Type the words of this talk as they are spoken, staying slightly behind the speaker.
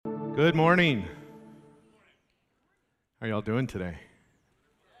Good morning. How are y'all doing today?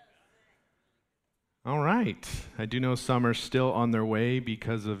 All right. I do know some are still on their way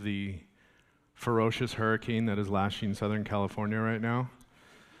because of the ferocious hurricane that is lashing Southern California right now.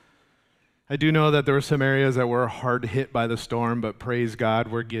 I do know that there were some areas that were hard hit by the storm, but praise God,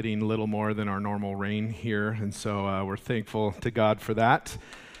 we're getting a little more than our normal rain here, and so we're thankful to God for that.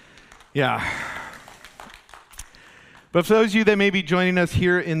 Yeah. But for those of you that may be joining us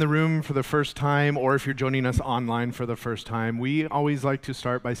here in the room for the first time, or if you're joining us online for the first time, we always like to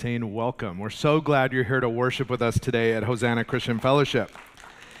start by saying welcome. We're so glad you're here to worship with us today at Hosanna Christian Fellowship.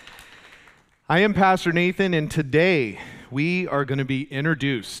 I am Pastor Nathan, and today we are going to be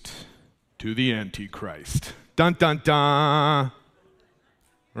introduced to the Antichrist. Dun, dun, dun.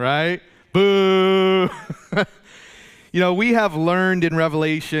 Right? Boo! You know, we have learned in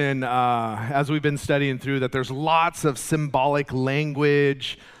Revelation, as we've been studying through, that there's lots of symbolic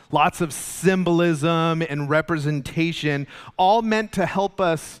language, lots of symbolism and representation, all meant to help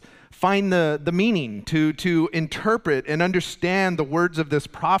us find the meaning, to interpret and understand the words of this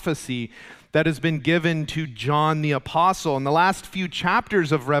prophecy that has been given to John the Apostle. And the last few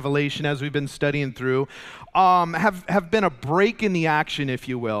chapters of Revelation, as we've been studying through, have been a break in the action, if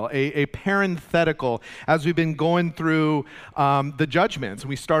you will, a parenthetical, as we've been going through the judgments.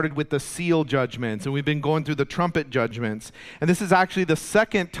 We started with the seal judgments, and we've been going through the trumpet judgments. And this is actually the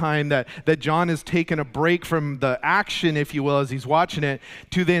second time that John has taken a break from the action, if you will, as he's watching it,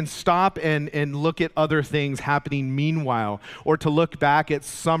 to then stop and look at other things happening meanwhile, or to look back at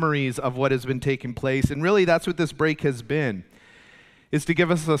summaries of what has been taking place. And really, that's what this break has been, is to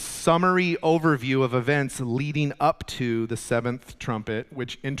give us a summary overview of events leading up to the seventh trumpet,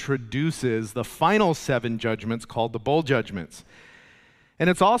 which introduces the final seven judgments called the bowl judgments.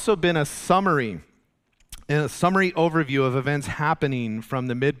 And it's also been a summary overview of events happening from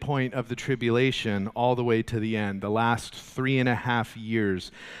the midpoint of the tribulation all the way to the end, the last 3.5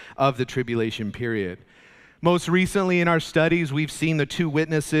 years of the tribulation period. Most recently in our studies, we've seen the two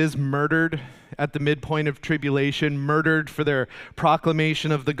witnesses murdered at the midpoint of tribulation, murdered for their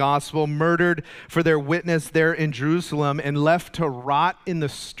proclamation of the gospel, murdered for their witness there in Jerusalem, and left to rot in the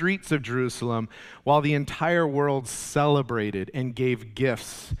streets of Jerusalem while the entire world celebrated and gave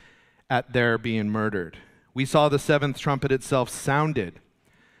gifts at their being murdered. We saw the seventh trumpet itself sounded,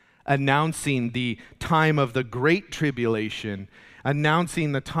 announcing the time of the great tribulation,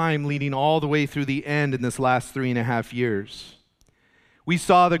 announcing the time leading all the way through the end in this last 3.5 years. We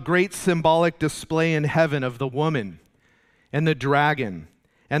saw the great symbolic display in heaven of the woman and the dragon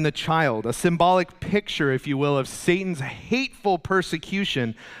and the child, a symbolic picture, if you will, of Satan's hateful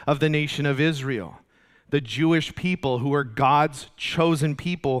persecution of the nation of Israel, the Jewish people who are God's chosen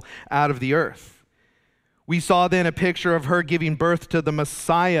people out of the earth. We saw then a picture of her giving birth to the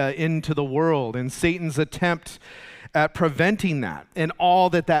Messiah into the world, and Satan's attempt at preventing that and all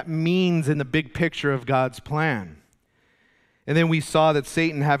that means in the big picture of God's plan. And then we saw that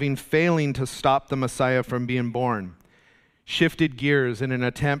Satan, having failing to stop the Messiah from being born, shifted gears in an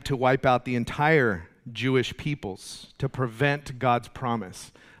attempt to wipe out the entire Jewish peoples to prevent God's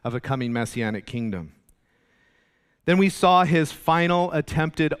promise of a coming messianic kingdom. Then we saw his final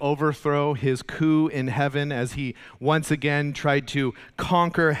attempted overthrow, his coup in heaven, as he once again tried to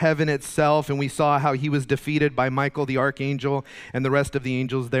conquer heaven itself, and we saw how he was defeated by Michael the archangel and the rest of the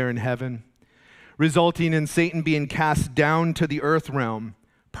angels there in heaven, resulting in Satan being cast down to the earth realm,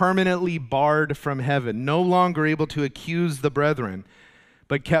 permanently barred from heaven, no longer able to accuse the brethren,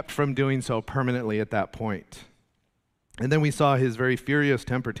 but kept from doing so permanently at that point. And then we saw his very furious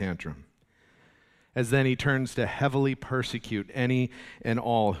temper tantrum, as then he turns to heavily persecute any and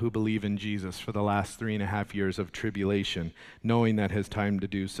all who believe in Jesus for the last 3.5 years of tribulation, knowing that his time to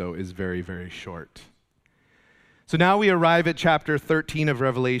do so is very, very short. So now we arrive at chapter 13 of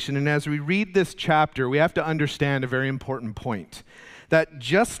Revelation, and as we read this chapter, we have to understand a very important point, that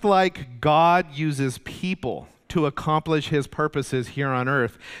just like God uses people to accomplish his purposes here on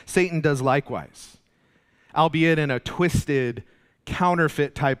earth, Satan does likewise, albeit in a twisted,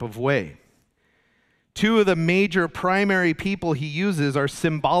 counterfeit type of way. Two of the major primary people he uses are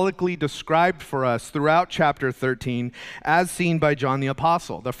symbolically described for us throughout chapter 13 as seen by John the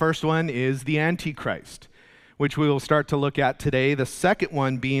Apostle. The first one is the Antichrist, which we will start to look at today. The second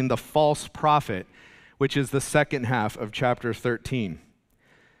one being the false prophet, which is the second half of chapter 13.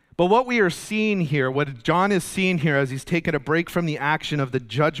 But what we are seeing here, what John is seeing here as he's taken a break from the action of the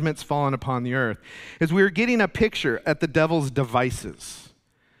judgments fallen upon the earth, is we are getting a picture at the devil's devices,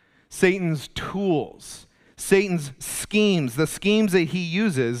 Satan's tools, Satan's schemes, the schemes that he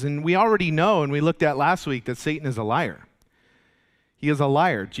uses. And we already know, and we looked at last week, that Satan is a liar. He is a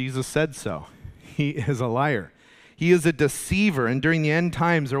liar. Jesus said so. He is a liar. He is a deceiver, and during the end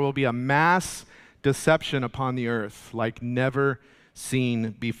times there will be a mass deception upon the earth like never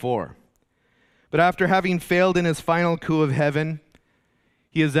seen before. But after having failed in his final coup of heaven,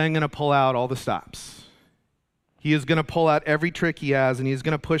 he is then going to pull out all the stops. He is going to pull out every trick he has, and he's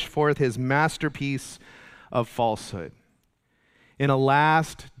going to push forth his masterpiece of falsehood in a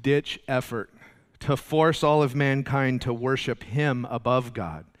last-ditch effort to force all of mankind to worship him above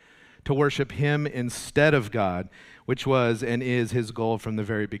God, to worship him instead of God, which was and is his goal from the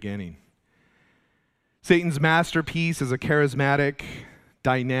very beginning. Satan's masterpiece is a charismatic,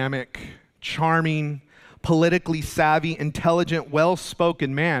 dynamic, charming, politically savvy, intelligent,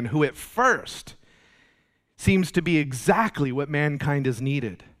 well-spoken man who at first seems to be exactly what mankind has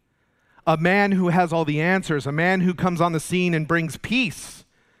needed. A man who has all the answers, a man who comes on the scene and brings peace.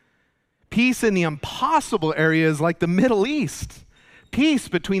 Peace in the impossible areas like the Middle East. Peace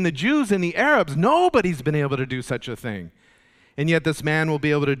between the Jews and the Arabs. Nobody's been able to do such a thing. And yet this man will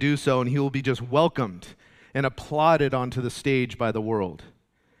be able to do so, and he will be just welcomed and applauded onto the stage by the world.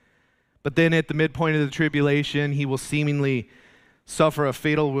 But then at the midpoint of the tribulation, he will seemingly suffer a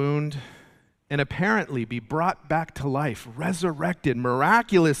fatal wound and apparently be brought back to life, resurrected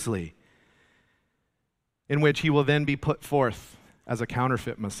miraculously, in which he will then be put forth as a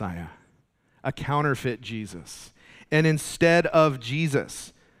counterfeit Messiah, a counterfeit Jesus. And instead of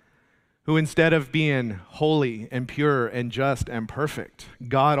Jesus, who instead of being holy and pure and just and perfect,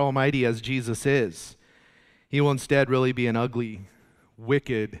 God Almighty as Jesus is, he will instead really be an ugly,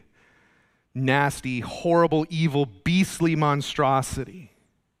 wicked, nasty, horrible, evil, beastly monstrosity,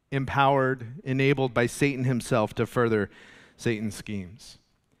 empowered, enabled by Satan himself to further Satan's schemes.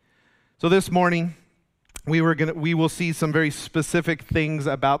 So this morning, we will see some very specific things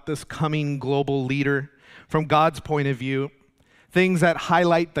about this coming global leader from God's point of view, things that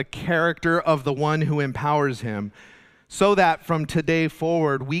highlight the character of the one who empowers him, so that from today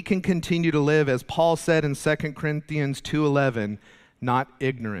forward, we can continue to live, as Paul said in 2 Corinthians 2:11, not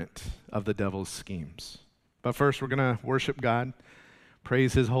ignorant of the devil's schemes. But first, we're going to worship God,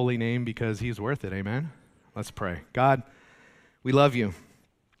 praise his holy name because he's worth it, amen? Let's pray. God, we love you.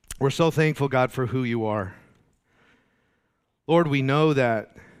 We're so thankful, God, for who you are. Lord, we know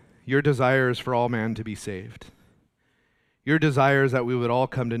that your desire is for all man to be saved. Your desire is that we would all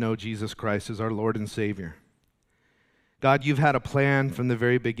come to know Jesus Christ as our Lord and Savior. God, you've had a plan from the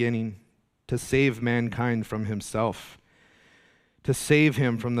very beginning to save mankind from himself, to save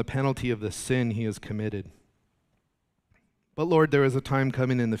him from the penalty of the sin he has committed. But Lord, there is a time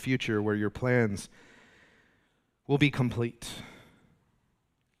coming in the future where your plans will be complete.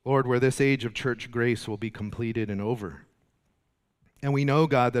 Lord, where this age of church grace will be completed and over. And we know,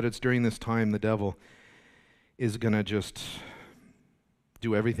 God, that it's during this time the devil is going to just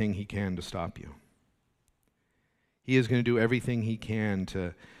do everything he can to stop you. He is going to do everything he can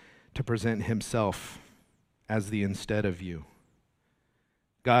to present himself as the instead of you.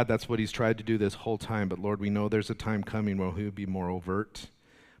 God, that's what he's tried to do this whole time, but Lord, we know there's a time coming where he will be more overt,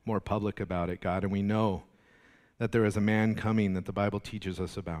 more public about it, God, and we know that there is a man coming that the Bible teaches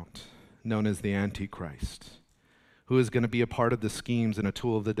us about, known as the Antichrist, who is going to be a part of the schemes and a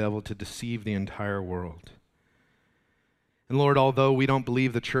tool of the devil to deceive the entire world. And Lord, although we don't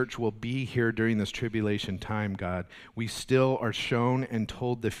believe the church will be here during this tribulation time, God, we still are shown and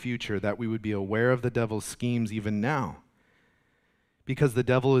told the future that we would be aware of the devil's schemes even now. Because the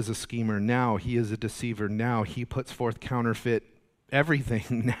devil is a schemer now. He is a deceiver now. He puts forth counterfeit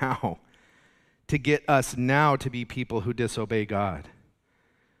everything now to get us now to be people who disobey God.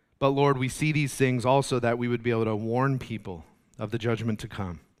 But Lord, we see these things also that we would be able to warn people of the judgment to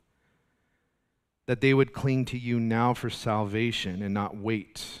come, that they would cling to you now for salvation and not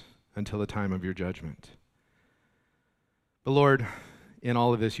wait until the time of your judgment. But Lord, in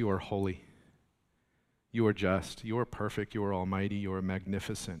all of this, you are holy. You are just. You are perfect. You are almighty. You are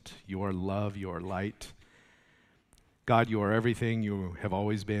magnificent. You are love. You are light. God, you are everything you have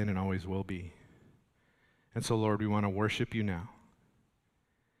always been and always will be. And so, Lord, we want to worship you now.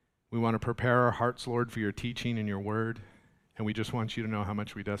 We want to prepare our hearts, Lord, for your teaching and your word. And we just want you to know how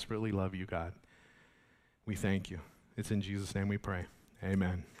much we desperately love you, God. We thank you. It's in Jesus' name we pray.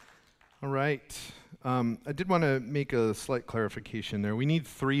 Amen. All right. I did want to make a slight clarification there. We need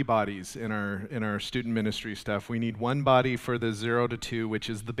 3 bodies in our student ministry stuff. We need 1 body for the 0 to 2,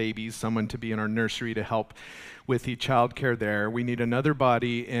 which is the babies, someone to be in our nursery to help with the childcare there. We need another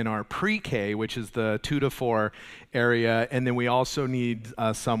body in our pre-K, which is the 2 to 4 area, and then we also need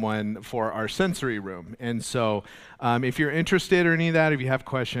someone for our sensory room. And so if you're interested or any of that, if you have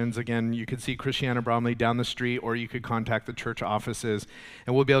questions, again, you could see Christiana Bromley down the street, or you could contact the church offices,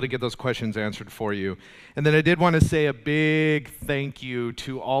 and we'll be able to get those questions answered for you. And then I did want to say a big thank you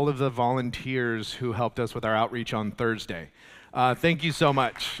to all of the volunteers who helped us with our outreach on Thursday. Thank you so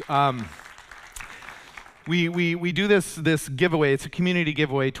much. We do this giveaway. It's a community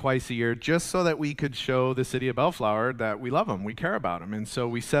giveaway twice a year, just so that we could show the city of Bellflower that we love them, we care about them. And so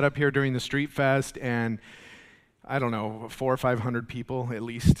we set up here during the Street Fest, and I don't know, 400 or 500 people at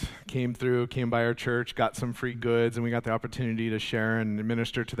least came by our church, got some free goods, and we got the opportunity to share and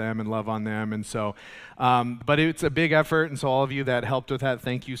minister to them and love on them. And so, but it's a big effort, and so all of you that helped with that,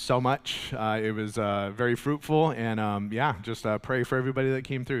 thank you so much. It was very fruitful, and just pray for everybody that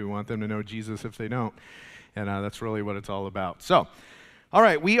came through. We want them to know Jesus if they don't, and that's really what it's all about. So, all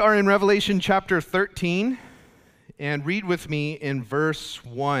right, we are in Revelation chapter 13, and read with me in verse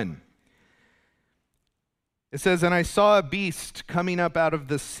 1. It says, "And I saw a beast coming up out of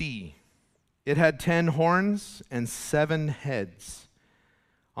the sea. It had 10 horns and 7 heads.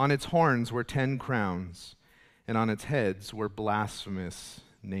 On its horns were 10 crowns, and on its heads were blasphemous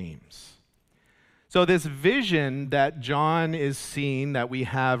names." So this vision that John is seeing, that we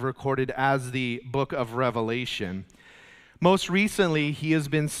have recorded as the book of Revelation, most recently, he has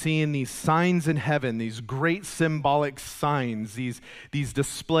been seeing these signs in heaven, these great symbolic signs, these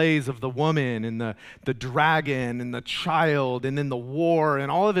displays of the woman and the dragon and the child and then the war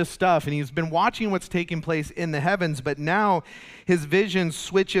and all of this stuff. And he's been watching what's taking place in the heavens, but now his vision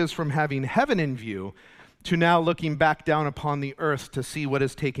switches from having heaven in view to now looking back down upon the earth to see what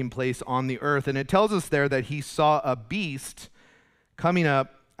is taking place on the earth. And it tells us there that he saw a beast coming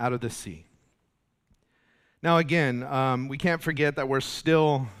up out of the sea. Now again, we can't forget that we're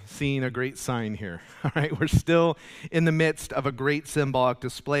still seeing a great sign here, all right? We're still in the midst of a great symbolic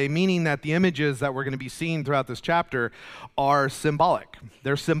display, meaning that the images that we're going to be seeing throughout this chapter are symbolic.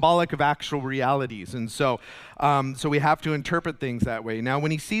 They're symbolic of actual realities, and so we have to interpret things that way. Now,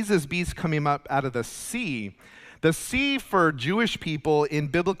 when he sees this beast coming up out of the sea for Jewish people in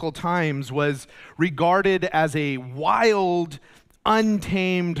biblical times was regarded as a wild,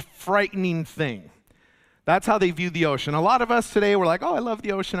 untamed, frightening thing. That's how they view the ocean. A lot of us today, we're like, oh, I love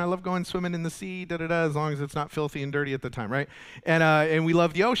the ocean. I love going swimming in the sea, as long as it's not filthy and dirty at the time, right? And we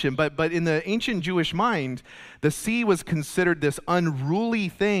love the ocean. But in the ancient Jewish mind, the sea was considered this unruly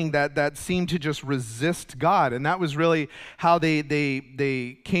thing that seemed to just resist God. And that was really how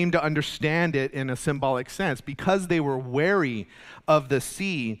they came to understand it in a symbolic sense. Because they were wary of the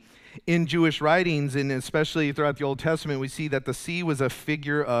sea, in Jewish writings, and especially throughout the Old Testament, we see that the sea was a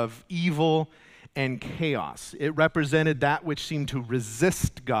figure of evil and chaos. It represented that which seemed to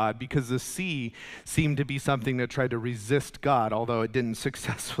resist God, because the sea seemed to be something that tried to resist God, although it didn't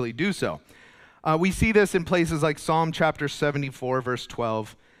successfully do so. We see this in places like Psalm chapter 74, verse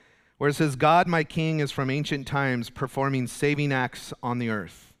 12, where it says, "God, my King, is from ancient times performing saving acts on the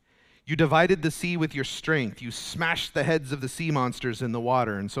earth. You divided the sea with your strength. You smashed the heads of the sea monsters in the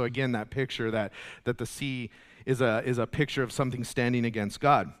water." And so again, that picture that the sea is a picture of something standing against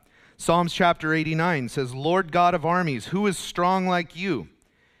God. Psalms chapter 89 says, "Lord God of armies, who is strong like you?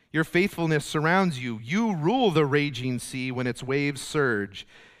 Your faithfulness surrounds you. You rule the raging sea. When its waves surge,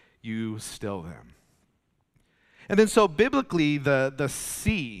 you still them." And then so biblically, the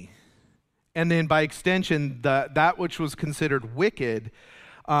sea, and then by extension, that which was considered wicked,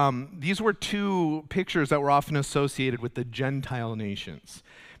 these were 2 pictures that were often associated with the Gentile nations,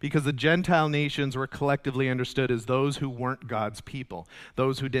 because the Gentile nations were collectively understood as those who weren't God's people,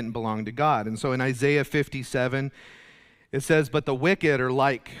 those who didn't belong to God. And so in Isaiah 57, it says, "But the wicked are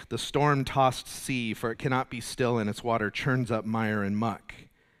like the storm-tossed sea, for it cannot be still, and its water churns up mire and muck."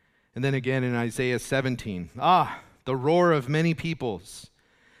 And then again in Isaiah 17, "The roar of many peoples.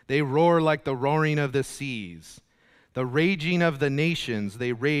 They roar like the roaring of the seas. The raging of the nations,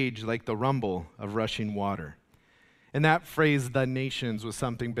 they rage like the rumble of rushing water." And that phrase, "the nations," was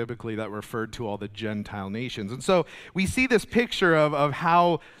something biblically that referred to all the Gentile nations. And so we see this picture of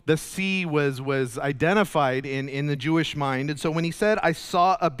how the sea was identified in the Jewish mind. And so when he said, "I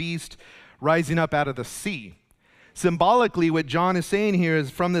saw a beast rising up out of the sea," symbolically what John is saying here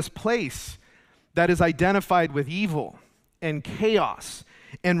is from this place that is identified with evil and chaos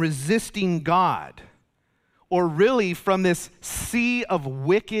and resisting God, or really from this sea of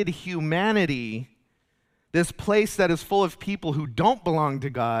wicked humanity, this place that is full of people who don't belong to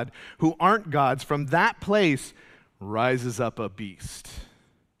God, who aren't gods, from that place rises up a beast.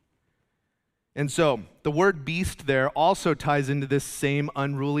 And so the word beast there also ties into this same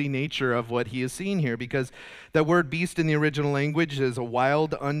unruly nature of what he is seeing here, because the word beast in the original language is a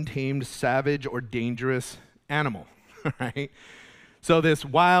wild, untamed, savage, or dangerous animal, right? So this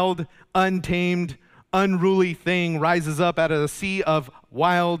wild, untamed, unruly thing rises up out of the sea of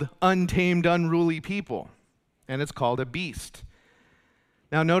wild, untamed, unruly people, and it's called a beast.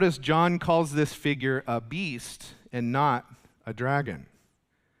 Now notice John calls this figure a beast and not a dragon.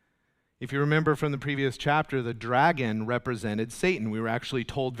 If you remember from the previous chapter, the dragon represented Satan. We were actually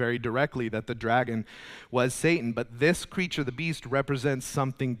told very directly that the dragon was Satan, but this creature, the beast, represents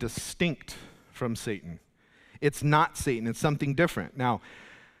something distinct from Satan. It's not Satan, it's something different. Now,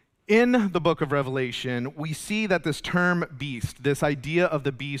 in the book of Revelation, we see that this term beast, this idea of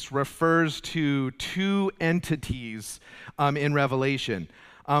the beast, refers to two entities in Revelation.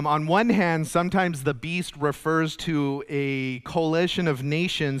 On one hand, sometimes the beast refers to a coalition of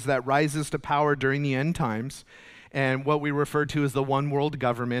nations that rises to power during the end times, and what we refer to as the one world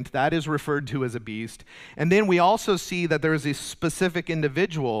government, that is referred to as a beast. And then we also see that there is a specific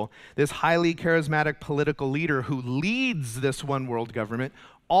individual, this highly charismatic political leader who leads this one world government,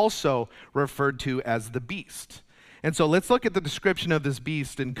 also referred to as the beast. And so let's look at the description of this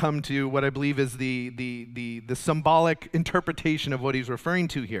beast and come to what I believe is the symbolic interpretation of what he's referring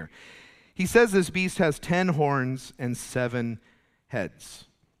to here. He says this beast has 10 horns and 7 heads.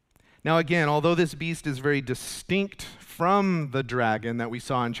 Now again, although this beast is very distinct from the dragon that we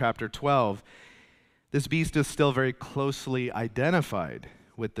saw in chapter 12, this beast is still very closely identified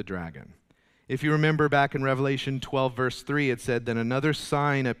with the dragon. If you remember back in Revelation 12, verse 3, it said, "Then another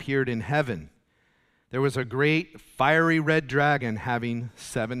sign appeared in heaven. There was a great fiery red dragon having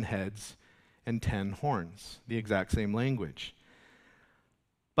 7 heads and 10 horns." The exact same language.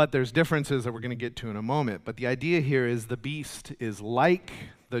 But there's differences that we're going to get to in a moment. But the idea here is the beast is like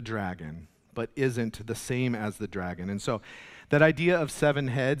the dragon, but isn't the same as the dragon. And so that idea of 7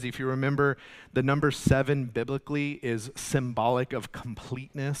 heads, if you remember, the number 7 biblically is symbolic of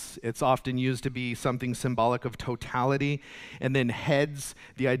completeness. It's often used to be something symbolic of totality. And then heads,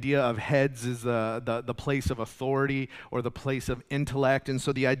 the idea of heads is the place of authority or the place of intellect. And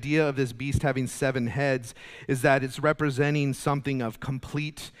so the idea of this beast having 7 heads is that it's representing something of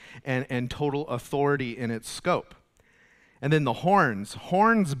complete and total authority in its scope. And then the horns.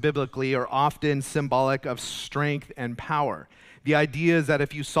 Horns biblically are often symbolic of strength and power. The idea is that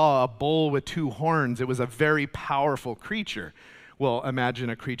if you saw a bull with 2 horns, it was a very powerful creature. Well, imagine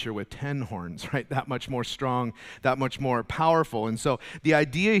a creature with 10 horns, right? That much more strong, that much more powerful. And so the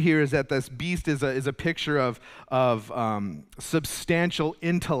idea here is that this beast is a picture of substantial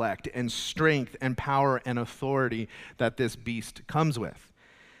intellect and strength and power and authority that this beast comes with.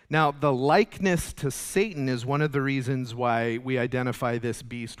 Now, the likeness to Satan is one of the reasons why we identify this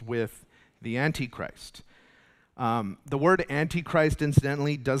beast with the Antichrist. The word Antichrist,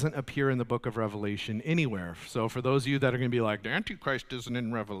 incidentally, doesn't appear in the book of Revelation anywhere. So for those of you that are going to be like, the Antichrist isn't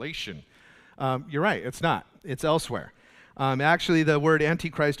in Revelation, you're right, it's not. It's elsewhere. Actually, the word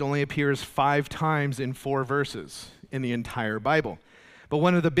Antichrist only appears 5 times in 4 verses in the entire Bible. But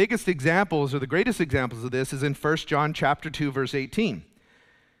one of the biggest examples, or the greatest examples of this, is in 1 John chapter 2, verse 18.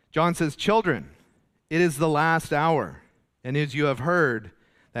 John says, "Children, it is the last hour, and as you have heard,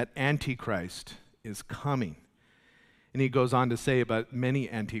 that Antichrist is coming." And he goes on to say, but many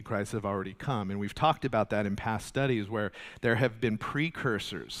antichrists have already come. And we've talked about that in past studies where there have been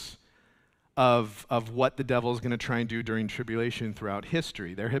precursors of what the devil is going to try and do during tribulation throughout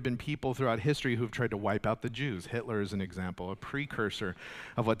history. There have been people throughout history who've tried to wipe out the Jews. Hitler is an example, a precursor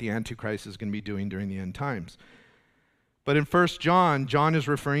of what the Antichrist is going to be doing during the end times. But in 1 John, John is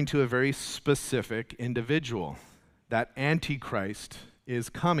referring to a very specific individual. That Antichrist is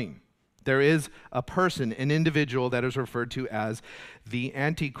coming. There is a person, an individual that is referred to as the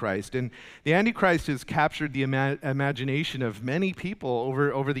Antichrist. And the Antichrist has captured the imagination of many people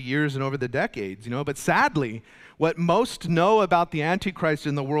over the years and over the decades, But sadly, what most know about the Antichrist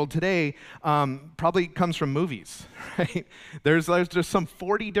in the world today probably comes from movies, right? There's just some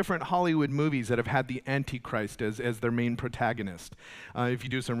 40 different Hollywood movies that have had the Antichrist as their main protagonist, if you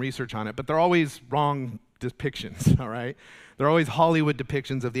do some research on it. But they're always wrong depictions, all right? They're always Hollywood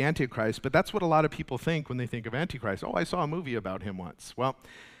depictions of the Antichrist, but that's what a lot of people think when they think of Antichrist. Oh, I saw a movie about him once. Well,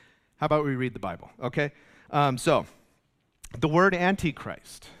 how about we read the Bible, okay? So, the word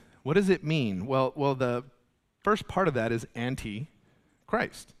Antichrist, what does it mean? Well, the first part of that is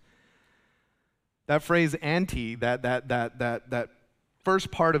anti-Christ. That phrase anti, that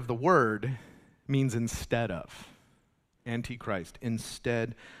first part of the word means instead of. Antichrist,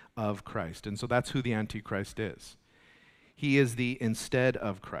 instead of Christ. And so that's who the Antichrist is. He is the instead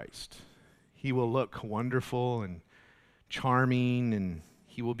of Christ. He will look wonderful and charming, and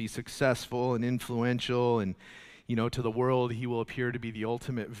he will be successful and influential, and to the world he will appear to be the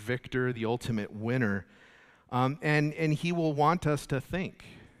ultimate victor, the ultimate winner. And he will want us to think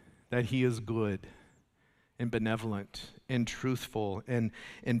that he is good and benevolent and truthful and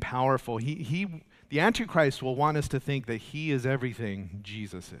powerful. The Antichrist will want us to think that he is everything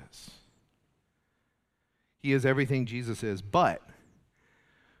Jesus is. He is everything Jesus is, but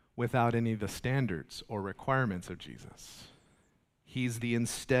without any of the standards or requirements of Jesus. He's the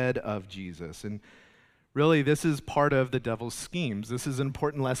instead of Jesus. And really, this is part of the devil's schemes. This is an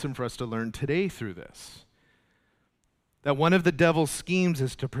important lesson for us to learn today through this. That one of the devil's schemes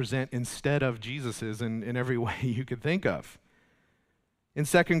is to present instead of Jesus's in every way you could think of. In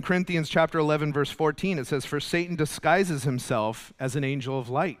 2 Corinthians chapter 11, verse 14, it says, "For Satan disguises himself as an angel of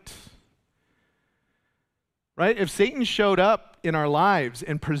light." Right? If Satan showed up in our lives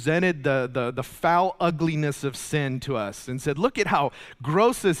and presented the foul ugliness of sin to us and said, look at how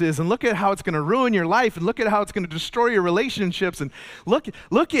gross this is, and look at how it's going to ruin your life, and look at how it's going to destroy your relationships, and look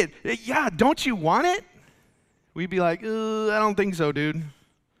at, yeah, don't you want it? We'd be like, I don't think so, dude.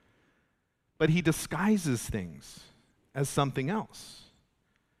 But he disguises things as something else.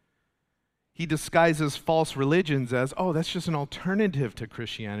 He disguises false religions as, that's just an alternative to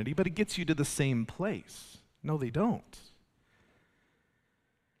Christianity, but it gets you to the same place. No, they don't.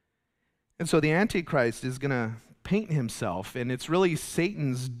 And so the Antichrist is going to paint himself, and it's really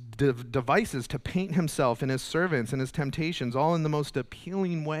Satan's devices to paint himself and his servants and his temptations all in the most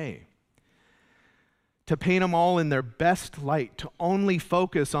appealing way. To paint them all in their best light, to only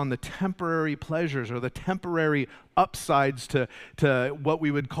focus on the temporary pleasures or the temporary upsides to what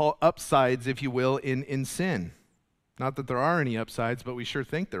we would call upsides, if you will, in sin. Not that there are any upsides, but we sure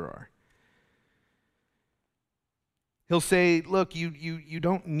think there are. He'll say, look, you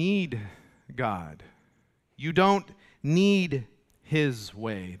don't need God. You don't need his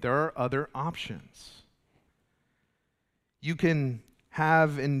way. There are other options. You can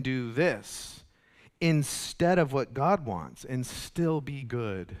have and do this instead of what God wants and still be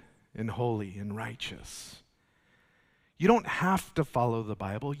good and holy and righteous. You don't have to follow the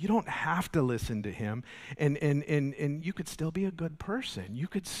Bible. You don't have to listen to him. And you could still be a good person. You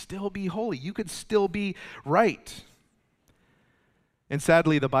could still be holy. You could still be right. And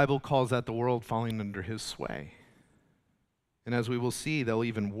sadly, the Bible calls that the world falling under his sway. And as we will see, they'll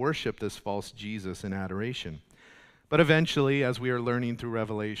even worship this false Jesus in adoration. But eventually, as we are learning through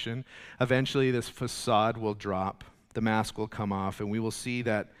Revelation, eventually this facade will drop, the mask will come off, and we will see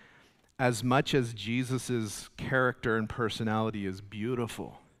that as much as Jesus' character and personality is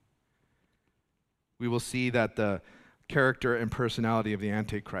beautiful, we will see that the character and personality of the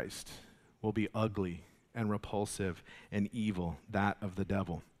Antichrist will be ugly and repulsive and evil, that of the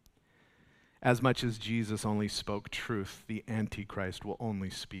devil. As much as Jesus only spoke truth, the Antichrist will only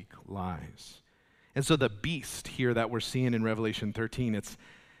speak lies. And so the beast here that we're seeing in Revelation 13, it's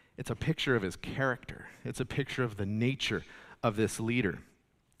a picture of his character. It's a picture of the nature of this leader.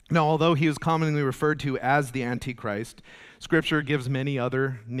 Now, although he is commonly referred to as the Antichrist, Scripture gives many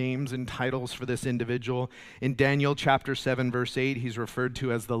other names and titles for this individual. In Daniel chapter 7, verse 8, he's referred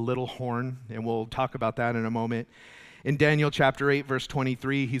to as the little horn, and we'll talk about that in a moment. In Daniel chapter 8, verse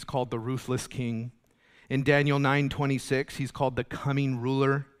 23, he's called the ruthless king. In Daniel 9:26, he's called the coming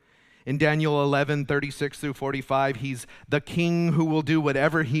ruler. In Daniel 11, 36 through 45, he's the king who will do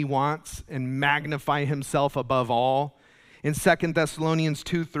whatever he wants and magnify himself above all. In 2 Thessalonians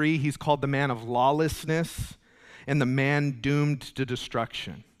 2:3, he's called the man of lawlessness and the man doomed to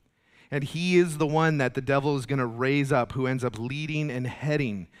destruction. And he is the one that the devil is going to raise up, who ends up leading and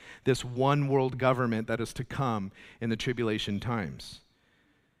heading this one world government that is to come in the tribulation times.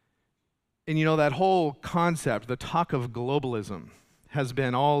 And that whole concept, the talk of globalism, has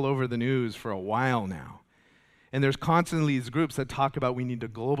been all over the news for a while now. And there's constantly these groups that talk about we need to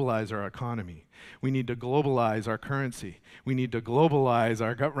globalize our economy. We need to globalize our currency. We need to globalize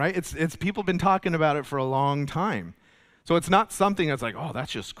our right? It's people have been talking about it for a long time. So it's not something that's like,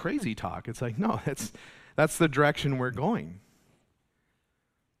 that's just crazy talk. It's like, no, that's the direction we're going.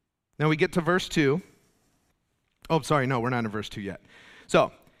 Now we get to verse 2. Oh, sorry, no, we're not in verse 2 yet.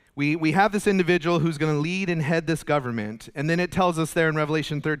 So we have this individual who's going to lead and head this government, and then it tells us there in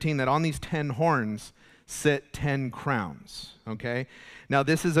Revelation 13 that on these 10 horns sit 10 crowns, okay? Now,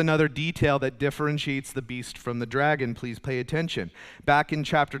 this is another detail that differentiates the beast from the dragon. Please pay attention. Back in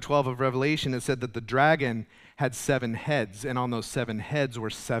chapter 12 of Revelation, it said that the dragon had 7 heads, and on those 7 heads were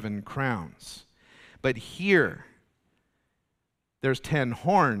 7 crowns. But here, there's 10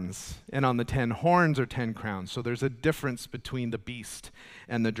 horns, and on the 10 horns are 10 crowns. So there's a difference between the beast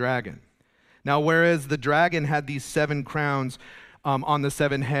and the dragon. Now, whereas the dragon had these 7 crowns on the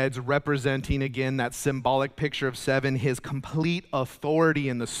 7 heads, representing, again, that symbolic picture of 7, his complete authority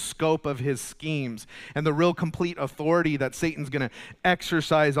and the scope of his schemes, and the real complete authority that Satan's going to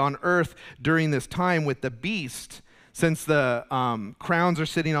exercise on earth during this time. With the beast, since the crowns are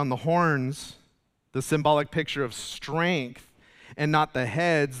sitting on the horns, the symbolic picture of strength, and not the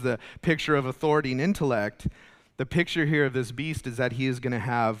heads, the picture of authority and intellect, the picture here of this beast is that he is going to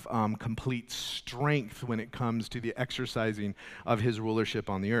have complete strength when it comes to the exercising of his rulership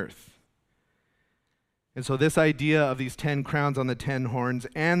on the earth. And so this idea of these 10 crowns on the 10 horns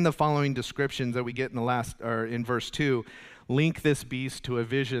and the following descriptions that we get in verse 2 link this beast to a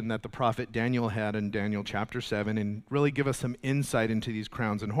vision that the prophet Daniel had in Daniel chapter 7 and really give us some insight into these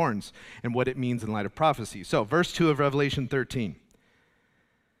crowns and horns and what it means in light of prophecy. So verse 2 of Revelation 13.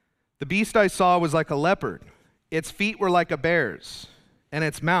 The beast I saw was like a leopard. Its feet were like a bear's, and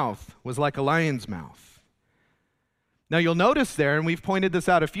its mouth was like a lion's mouth. Now you'll notice there, and we've pointed this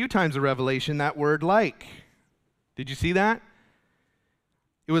out a few times in Revelation, that word like. Did you see that?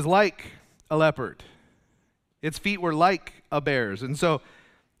 It was like a leopard. Its feet were like a bear's. And so,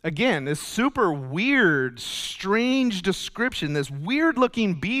 again, this super weird, strange description, this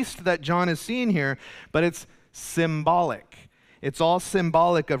weird-looking beast that John is seeing here, but it's symbolic. It's all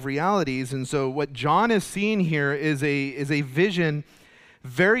symbolic of realities. And so what John is seeing here is a vision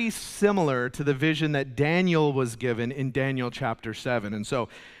very similar to the vision that Daniel was given in Daniel chapter 7. And so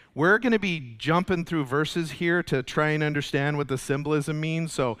we're going to be jumping through verses here to try and understand what the symbolism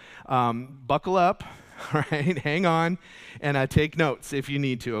means. So buckle up, all right? Hang on, and take notes if you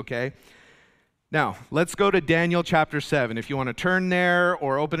need to, okay? Now, let's go to Daniel chapter 7. If you want to turn there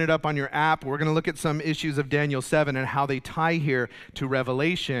or open it up on your app, we're going to look at some issues of Daniel 7 and how they tie here to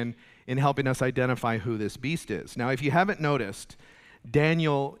Revelation in helping us identify who this beast is. Now, if you haven't noticed,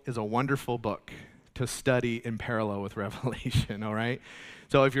 Daniel is a wonderful book to study in parallel with Revelation, all right?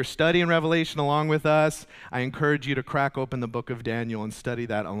 So if you're studying Revelation along with us, I encourage you to crack open the book of Daniel and study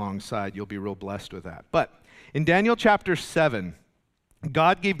that alongside. You'll be real blessed with that. But in Daniel chapter 7,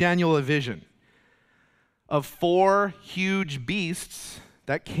 God gave Daniel a vision of 4 huge beasts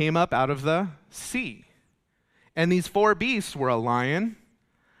that came up out of the sea. And these 4 beasts were a lion,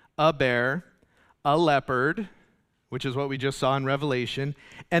 a bear, a leopard, which is what we just saw in Revelation,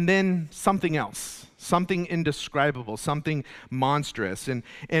 and then something else, something indescribable, something monstrous. And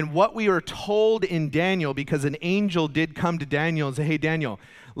what we are told in Daniel, because an angel did come to Daniel and say, hey, Daniel,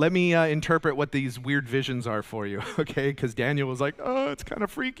 let me interpret what these weird visions are for you, okay? Because Daniel was like, oh, it's kind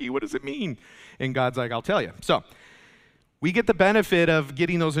of freaky. What does it mean? And God's like, I'll tell you. So we get the benefit of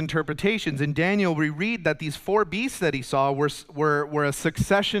getting those interpretations. In Daniel, we read that these 4 beasts that he saw were a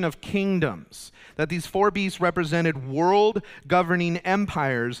succession of kingdoms, that these 4 beasts represented world-governing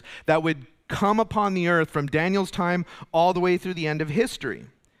empires that would come upon the earth from Daniel's time all the way through the end of history.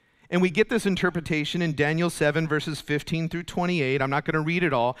 And we get this interpretation in Daniel 7, verses 15 through 28. I'm not going to read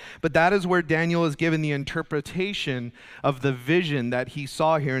it all, but that is where Daniel is given the interpretation of the vision that he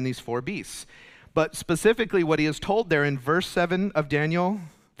saw here in these 4 beasts. But specifically what he is told there in verse 17 of Daniel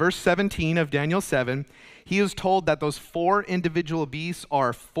 7, he is told that those 4 individual beasts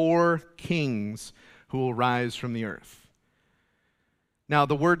are 4 kings who will rise from the earth. Now,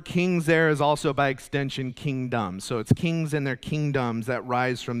 the word kings there is also by extension kingdom. So it's kings and their kingdoms that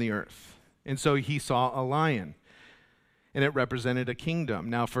rise from the earth. And so he saw a lion, and it represented a kingdom.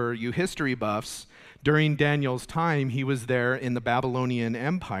 Now, for you history buffs, during Daniel's time, he was there in the Babylonian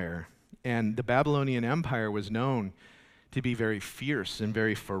Empire. And the Babylonian Empire was known to be very fierce and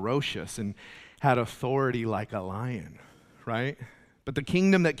very ferocious and had authority like a lion, right? But the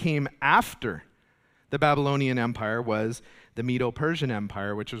kingdom that came after the Babylonian Empire was the Medo-Persian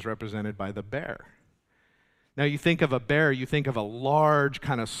Empire, which was represented by the bear. Now, you think of a bear, you think of a large,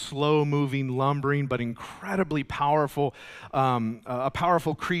 kind of slow-moving, lumbering, but incredibly powerful, a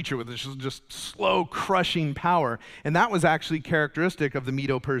powerful creature with just slow, crushing power. And that was actually characteristic of the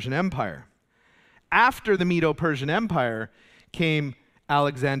Medo-Persian Empire. After the Medo-Persian Empire came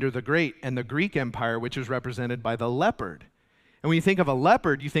Alexander the Great and the Greek Empire, which is represented by the leopard. And when you think of a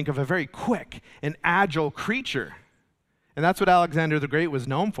leopard, you think of a very quick and agile creature. And that's what Alexander the Great was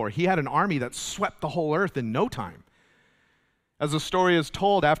known for. He had an army that swept the whole earth in no time. As the story is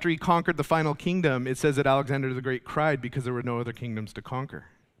told, after he conquered the final kingdom, it says that Alexander the Great cried because there were no other kingdoms to conquer.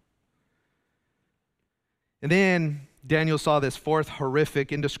 And then Daniel saw this fourth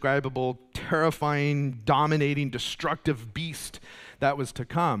horrific, indescribable, terrifying, dominating, destructive beast that was to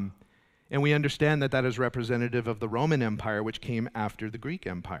come. And we understand that that is representative of the Roman Empire, which came after the Greek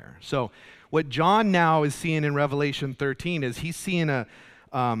Empire. So what John now is seeing in Revelation 13 is he's seeing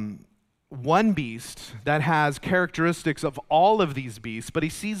one beast that has characteristics of all of these beasts, but he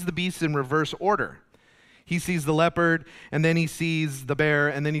sees the beasts in reverse order. He sees the leopard, and then he sees the bear,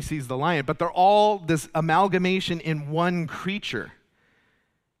 and then he sees the lion. But they're all this amalgamation in one creature.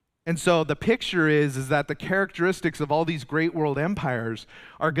 And so the picture is that the characteristics of all these great world empires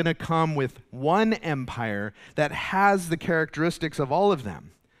are going to come with one empire that has the characteristics of all of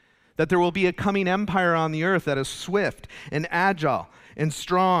them. That there will be a coming empire on the earth that is swift and agile and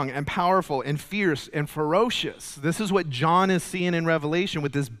strong and powerful and fierce and ferocious. This is what John is seeing in Revelation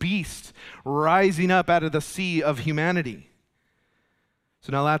with this beast rising up out of the sea of humanity.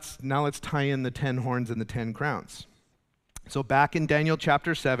 So now let's tie in the 10 horns and the 10 crowns. So back in Daniel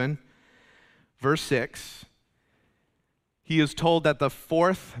chapter 7, verse 6, he is told that the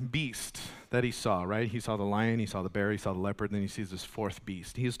fourth beast that he saw, right? He saw the lion, he saw the bear, he saw the leopard, and then he sees this fourth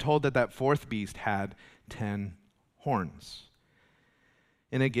beast. He is told that that fourth beast had 10 horns.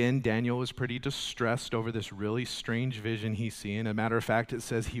 And again, Daniel was pretty distressed over this really strange vision he's seeing. As a matter of fact, it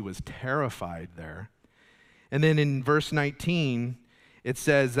says he was terrified there. And then in verse 19, it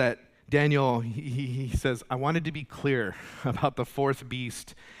says that Daniel, he says, I wanted to be clear about the fourth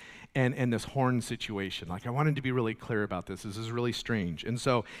beast and this horn situation. Like, I wanted to be really clear about this. This is really strange. And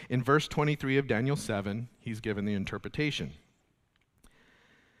so in verse 23 of Daniel 7, he's given the interpretation.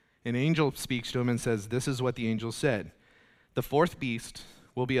 An angel speaks to him and says, this is what the angel said. The fourth beast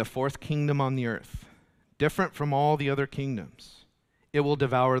will be a fourth kingdom on the earth, different from all the other kingdoms. It will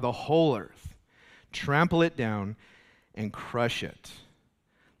devour the whole earth, trample it down, and crush it.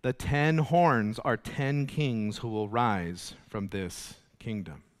 The 10 horns are 10 kings who will rise from this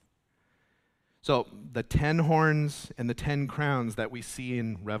kingdom. So the 10 horns and the 10 crowns that we see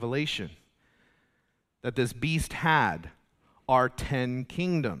in Revelation, that this beast had, are 10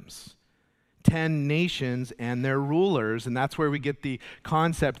 kingdoms. 10 nations and their rulers, and that's where we get the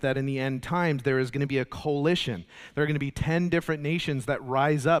concept that in the end times there is going to be a coalition. There are going to be 10 different nations that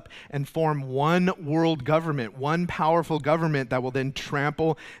rise up and form one world government, one powerful government that will then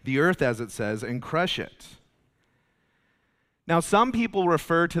trample the earth, as it says, and crush it. Now, some people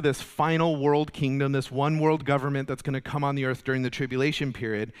refer to this final world kingdom, this one world government that's going to come on the earth during the tribulation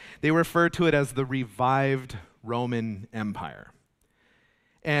period, they refer to it as the revived Roman Empire.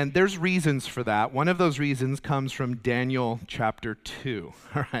 And there's reasons for that. One of those reasons comes from Daniel chapter 2,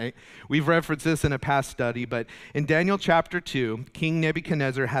 all right? We've referenced this in a past study, but in Daniel chapter 2, King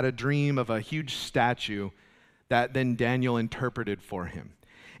Nebuchadnezzar had a dream of a huge statue that then Daniel interpreted for him.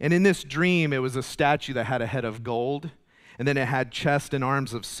 And in this dream, it was a statue that had a head of gold, and then it had chest and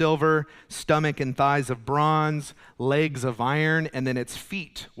arms of silver, stomach and thighs of bronze, legs of iron, and then its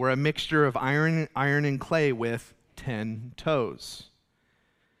feet were a mixture of iron and clay with 10 toes.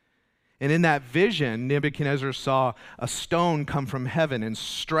 And in that vision, Nebuchadnezzar saw a stone come from heaven and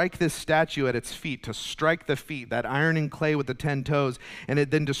strike this statue at its feet, to strike the feet, that iron and clay with the 10 toes, and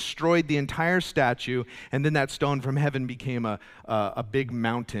it then destroyed the entire statue, and then that stone from heaven became a big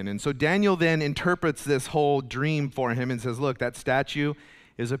mountain. And so Daniel then interprets this whole dream for him and says, look, that statue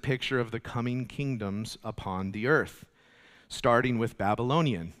is a picture of the coming kingdoms upon the earth, starting with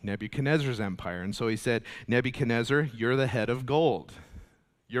Babylonian, Nebuchadnezzar's empire. And so he said, Nebuchadnezzar, you're the head of gold.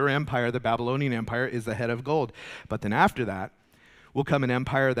 Your empire, the Babylonian Empire, is the head of gold. But then after that will come an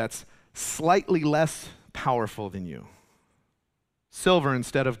empire that's slightly less powerful than you. Silver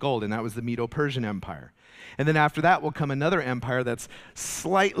instead of gold, and that was the Medo-Persian Empire. And then after that will come another empire that's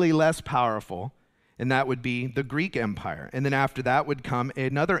slightly less powerful, and that would be the Greek Empire. And then after that would come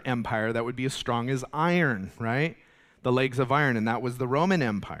another empire that would be as strong as iron, right? The legs of iron, and that was the Roman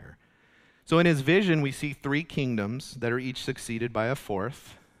Empire. So in his vision, we see 3 kingdoms that are each succeeded by a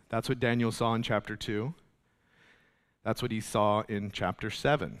fourth. That's what Daniel saw in chapter 2. That's what he saw in chapter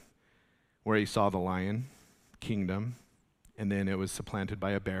 7, where he saw the lion kingdom, and then it was supplanted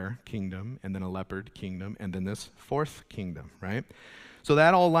by a bear kingdom, and then a leopard kingdom, and then this fourth kingdom, right? So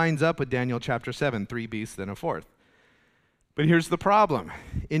that all lines up with Daniel chapter 7, 3 beasts, then a fourth. But here's the problem.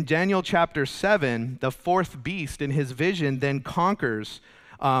 In Daniel chapter 7, the fourth beast in his vision then conquers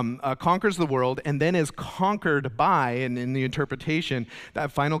the world, and then is conquered by, and in the interpretation,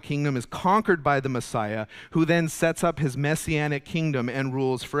 that final kingdom is conquered by the Messiah, who then sets up his messianic kingdom and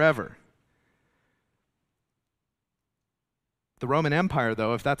rules forever. The Roman Empire,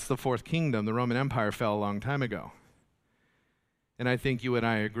 though, if that's the fourth kingdom, the Roman Empire fell a long time ago. And I think you and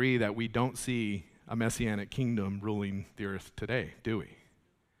I agree that we don't see a messianic kingdom ruling the earth today, do we?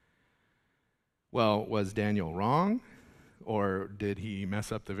 Well, was Daniel wrong? Or did he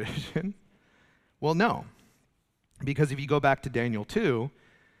mess up the vision? Well, no. Because if you go back to Daniel 2,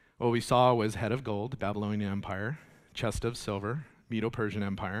 what we saw was head of gold, Babylonian Empire, chest of silver, Medo-Persian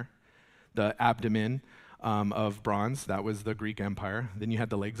Empire, the abdomen of bronze, that was the Greek Empire. Then you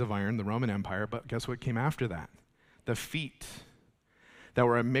had the legs of iron, the Roman Empire, but guess what came after that? The feet that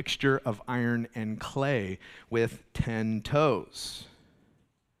were a mixture of iron and clay with 10 toes.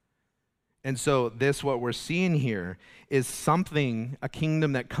 And so what we're seeing here is something, a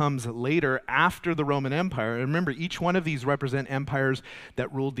kingdom that comes later after the Roman Empire. And remember, each one of these represent empires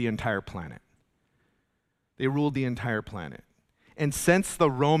that ruled the entire planet. They ruled the entire planet. And since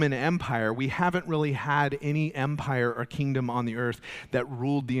the Roman Empire, we haven't really had any empire or kingdom on the earth that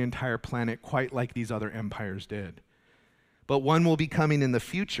ruled the entire planet quite like these other empires did. But one will be coming in the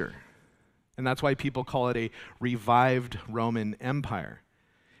future. And that's why people call it a revived Roman Empire,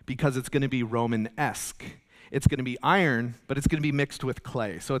 because it's going to be Roman-esque. It's going to be iron, but it's going to be mixed with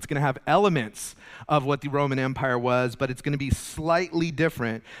clay. So it's going to have elements of what the Roman Empire was, but it's going to be slightly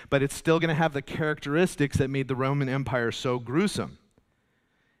different, but it's still going to have the characteristics that made the Roman Empire so gruesome.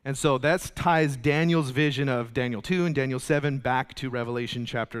 And so that ties Daniel's vision of Daniel 2 and Daniel 7 back to Revelation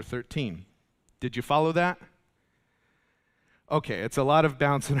chapter 13. Did you follow that? Okay, it's a lot of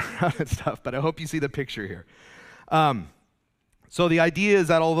bouncing around and stuff, but I hope you see the picture here. So the idea is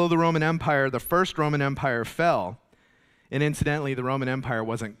that although the Roman Empire, the first Roman Empire fell, and incidentally, the Roman Empire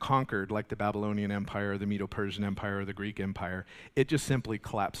wasn't conquered like the Babylonian Empire, the Medo-Persian Empire, or the Greek Empire. It just simply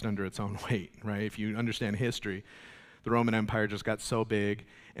collapsed under its own weight, right? If you understand history, the Roman Empire just got so big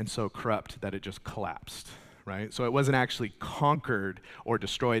and so corrupt that it just collapsed, right? So it wasn't actually conquered or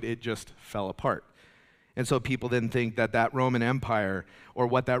destroyed, it just fell apart. And so people then think that that Roman Empire, or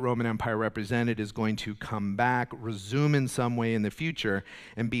what that Roman Empire represented, is going to come back, resume in some way in the future,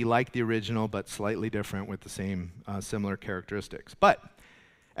 and be like the original, but slightly different with the same similar characteristics. But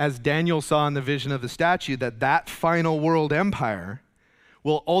as Daniel saw in the vision of the statue, that final world empire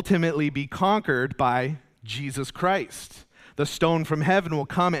will ultimately be conquered by Jesus Christ. The stone from heaven will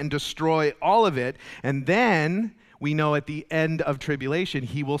come and destroy all of it, and then we know at the end of tribulation,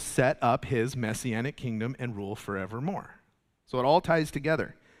 he will set up his messianic kingdom and rule forevermore. So it all ties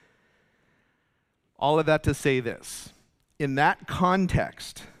together. All of that to say this. In that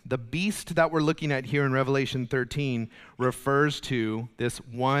context, the beast that we're looking at here in Revelation 13 refers to this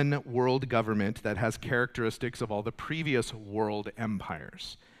one world government that has characteristics of all the previous world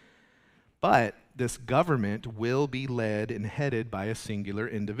empires. But this government will be led and headed by a singular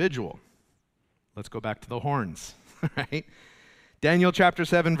individual. Let's go back to the horns. Right? Daniel chapter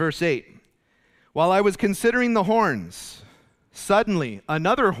 7, verse 8. While I was considering the horns, suddenly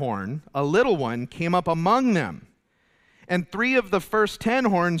another horn, a little one, came up among them. And three of the first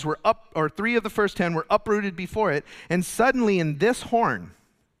 10 were uprooted before it. And suddenly in this horn,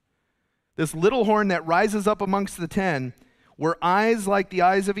 this little horn that rises up amongst the 10, were eyes like the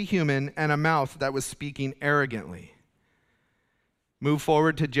eyes of a human and a mouth that was speaking arrogantly. Move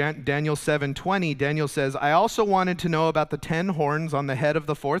forward to Daniel 7:20. Daniel says, I also wanted to know about the 10 horns on the head of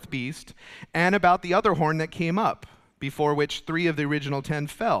the fourth beast and about the other horn that came up, before which 3 of the original 10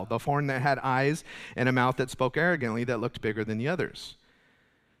 fell, the horn that had eyes and a mouth that spoke arrogantly, that looked bigger than the others.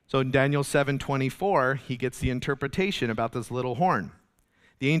 So in Daniel 7:24, he gets the interpretation about this little horn.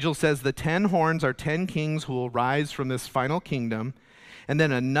 The angel says the 10 horns are 10 kings who will rise from this final kingdom, and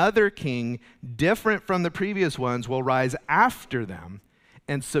then another king, different from the previous ones, will rise after them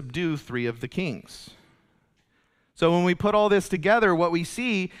and subdue 3 of the kings. So when we put all this together, what we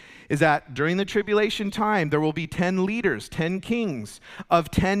see is that during the tribulation time, there will be 10 leaders, 10 kings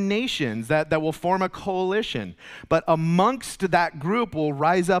of 10 nations that will form a coalition. But amongst that group will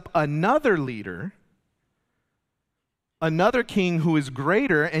rise up another leader, another king who is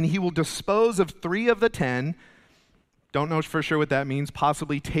greater, and he will dispose of 3 of the 10. Don't know for sure what that means,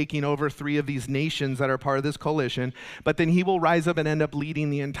 possibly taking over 3 of these nations that are part of this coalition, but then he will rise up and end up leading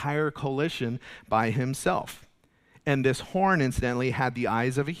the entire coalition by himself. And this horn, incidentally, had the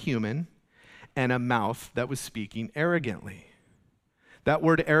eyes of a human and a mouth that was speaking arrogantly. That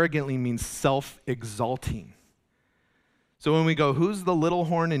word arrogantly means self-exalting. So when we go, who's the little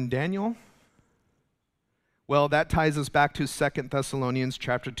horn in Daniel? Well, that ties us back to 2 Thessalonians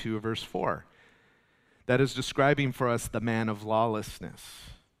chapter 2, verse 4. That is describing for us the man of lawlessness.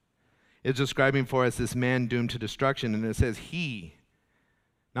 It's describing for us this man doomed to destruction, and it says he,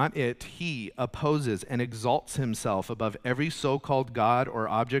 not it, he opposes and exalts himself above every so-called God or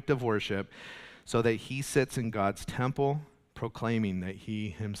object of worship, so that he sits in God's temple, proclaiming that he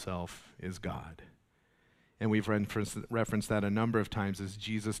himself is God. And we've referenced that a number of times as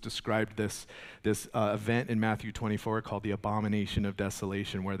Jesus described this event in Matthew 24 called the abomination of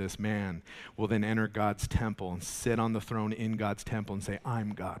desolation, where this man will then enter God's temple and sit on the throne in God's temple and say,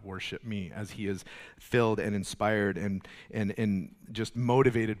 I'm God, worship me, as he is filled and inspired and just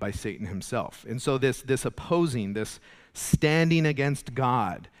motivated by Satan himself. And so this opposing, this standing against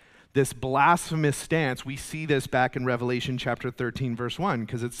God, this blasphemous stance, we see this back in Revelation chapter 13, verse 1,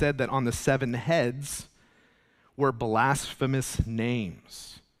 because it said that on the 7 heads were blasphemous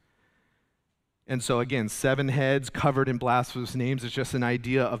names. And so again, 7 heads covered in blasphemous names is just an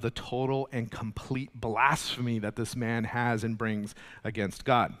idea of the total and complete blasphemy that this man has and brings against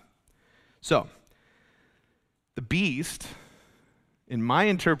God. So, the beast, in my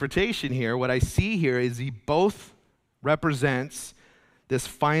interpretation here, what I see here is he both represents this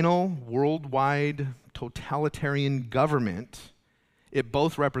final worldwide totalitarian government. It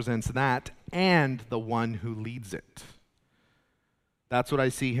both represents that and the one who leads it. That's what I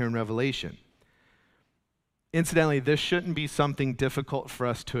see here in Revelation. Incidentally, this shouldn't be something difficult for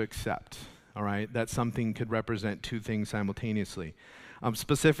us to accept, all right? That something could represent 2 things simultaneously.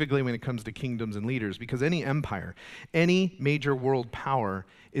 Specifically when it comes to kingdoms and leaders, because any empire, any major world power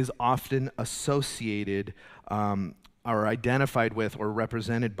is often associated or identified with or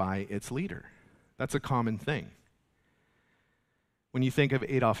represented by its leader. That's a common thing. When you think of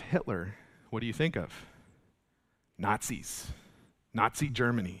Adolf Hitler, what do you think of? Nazis, Nazi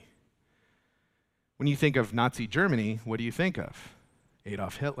Germany. When you think of Nazi Germany, what do you think of?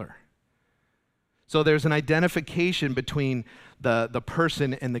 Adolf Hitler. So there's an identification between the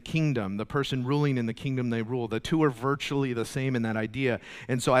person and the kingdom, the person ruling in the kingdom they rule. The two are virtually the same in that idea.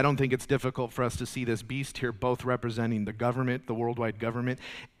 And so I don't think it's difficult for us to see this beast here both representing the government, the worldwide government,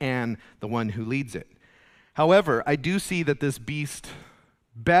 and the one who leads it. However, I do see that this beast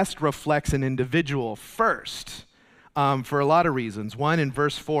best reflects an individual first, for a lot of reasons. One, in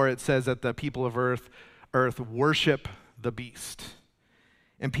verse 4, it says that the people of earth worship the beast.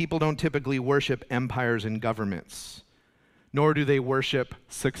 And people don't typically worship empires and governments, nor do they worship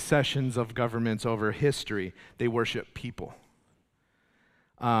successions of governments over history. They worship people.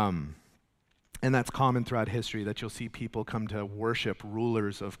 And that's common throughout history, that you'll see people come to worship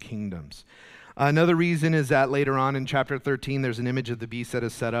rulers of kingdoms. Another reason is that later on in chapter 13, there's an image of the beast that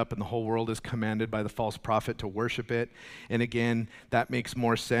is set up, and the whole world is commanded by the false prophet to worship it. And again, that makes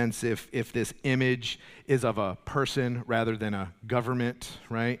more sense if this image is of a person rather than a government,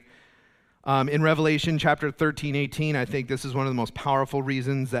 right? In Revelation chapter 13, 18, I think this is one of the most powerful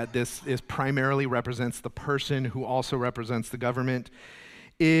reasons that this primarily represents the person who also represents the government,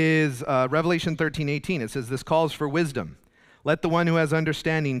 is Revelation 13, 18. It says, "This calls for wisdom. Let the one who has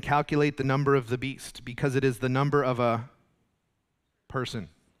understanding calculate the number of the beast, because it is the number of a person.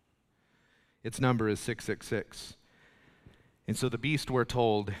 Its number is 666. And so the beast, we're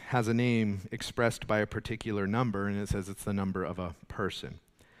told, has a name expressed by a particular number, and it says it's the number of a person.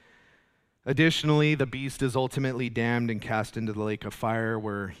 Additionally, the beast is ultimately damned and cast into the lake of fire,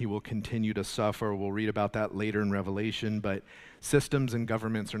 where he will continue to suffer. We'll read about that later in Revelation, but systems and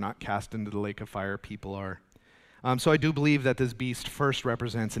governments are not cast into the lake of fire, people are. So I do believe that this beast first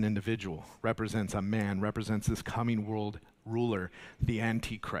represents an individual, represents a man, represents this coming world ruler, the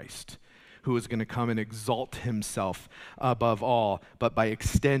Antichrist, who is going to come and exalt himself above all. But by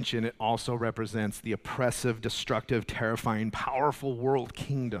extension, it also represents the oppressive, destructive, terrifying, powerful world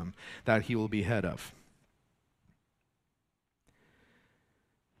kingdom that he will be head of.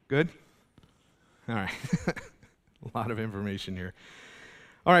 Good? All right. A lot of information here.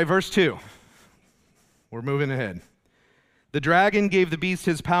 All right, verse 2. We're moving ahead. The dragon gave the beast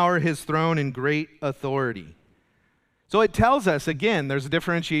his power, his throne, and great authority. So it tells us, again, there's a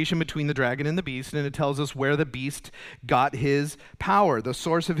differentiation between the dragon and the beast, and it tells us where the beast got his power, the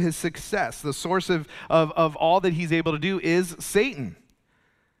source of his success, the source of all that he's able to do is Satan.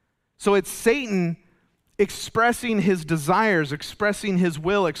 So it's Satan expressing his desires, expressing his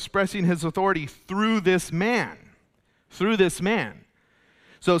will, expressing his authority through this man. Through this man.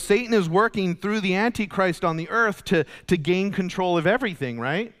 So Satan is working through the Antichrist on the earth to gain control of everything,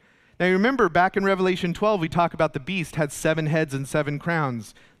 right? Now you remember back in Revelation 12, we talk about the beast had 7 heads and 7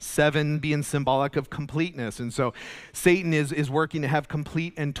 crowns, 7 being symbolic of completeness. And so Satan is working to have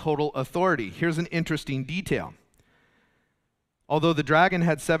complete and total authority. Here's an interesting detail. Although the dragon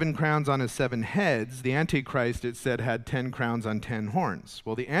had 7 crowns on his 7 heads, the Antichrist, it said, had 10 crowns on 10 horns.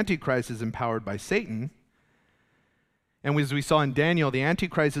 Well, the Antichrist is empowered by Satan, And as we saw in Daniel, the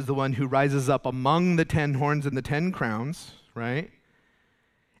Antichrist is the one who rises up among the 10 horns and the 10 crowns, right?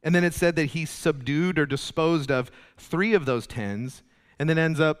 And then it said that he subdued or disposed of 3 of those 10s, and then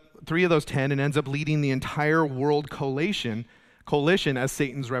ends up 3 of those 10 and ends up leading the entire world coalition as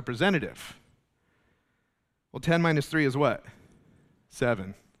Satan's representative. Well, 10 minus 3 is what?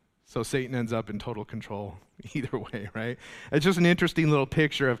 7. So Satan ends up in total control either way, right? It's just an interesting little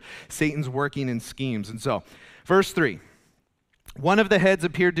picture of Satan's working in schemes. And so, verse 3, one of the heads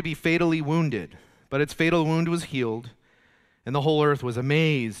appeared to be fatally wounded, but its fatal wound was healed, and the whole earth was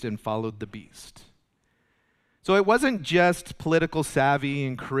amazed and followed the beast. So it wasn't just political savvy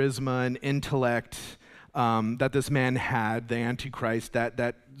and charisma and intellect that this man had, the Antichrist,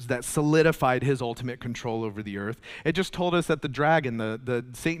 that solidified his ultimate control over the earth. It just told us that the dragon, the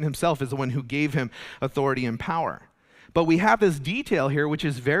Satan himself, is the one who gave him authority and power. But we have this detail here which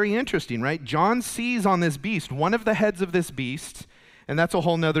is very interesting, right? John sees on this beast, one of the heads of this beast, and that's a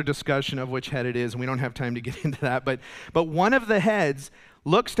whole nother discussion of which head it is, and we don't have time to get into that, but one of the heads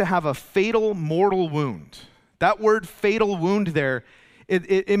looks to have a fatal mortal wound. That word fatal wound there,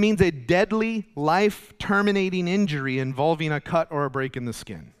 it means a deadly, life-terminating injury involving a cut or a break in the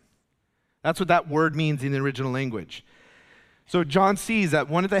skin. That's what that word means in the original language. So John sees that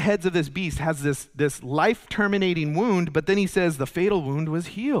one of the heads of this beast has this life-terminating wound, but then he says the fatal wound was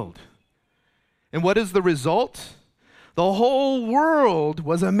healed. And what is the result? The whole world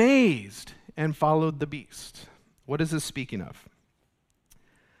was amazed and followed the beast. What is this speaking of?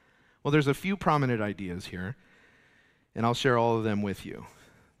 Well, there's a few prominent ideas here, and I'll share all of them with you.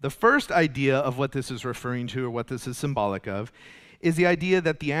 The first idea of what this is referring to, or what this is symbolic of, is the idea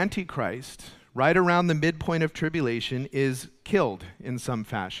that the Antichrist, right around the midpoint of tribulation, is killed in some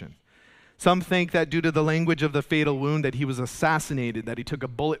fashion. Some think that due to the language of the fatal wound that he was assassinated, that he took a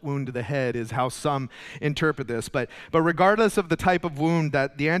bullet wound to the head, is how some interpret this. But regardless of the type of wound,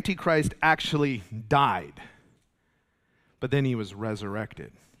 that the Antichrist actually died. But then he was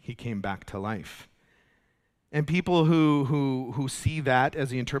resurrected. He came back to life. And people who see that as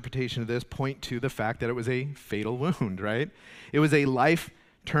the interpretation of this point to the fact that it was a fatal wound, right? It was a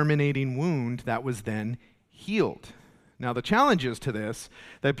life-terminating wound that was then healed. Now, the challenges to this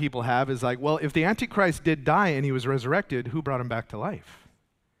that people have is like, well, if the Antichrist did die and he was resurrected, who brought him back to life?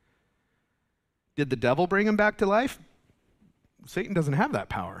 Did the devil bring him back to life? Satan doesn't have that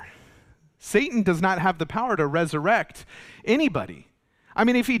power. Satan does not have the power to resurrect anybody. I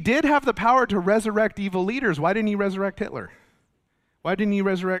mean, if he did have the power to resurrect evil leaders, why didn't he resurrect Hitler? Why didn't he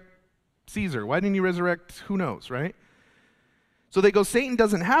resurrect Caesar? Why didn't he resurrect who knows, right? So they go, Satan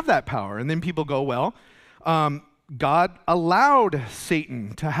doesn't have that power. And then people go, well, God allowed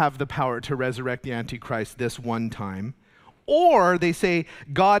Satan to have the power to resurrect the Antichrist this one time. Or they say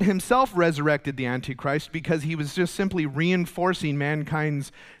God himself resurrected the Antichrist because he was just simply reinforcing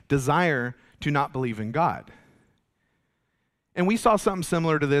mankind's desire to not believe in God. And we saw something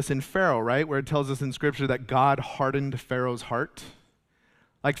similar to this in Pharaoh, right? Where it tells us in Scripture that God hardened Pharaoh's heart.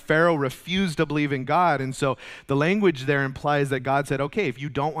 Like Pharaoh refused to believe in God. And so the language there implies that God said, okay, if you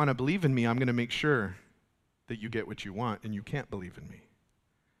don't want to believe in me, I'm going to make sure that you get what you want and you can't believe in me.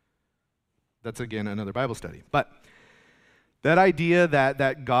 That's, again, another Bible study. But that idea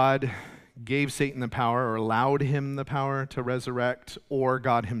that God gave Satan the power or allowed him the power to resurrect, or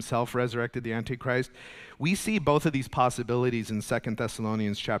God himself resurrected the Antichrist, we see both of these possibilities in 2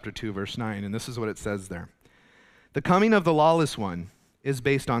 Thessalonians chapter 2, verse 9, and this is what it says there. The coming of the lawless one is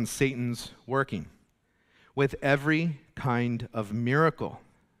based on Satan's working with every kind of miracle,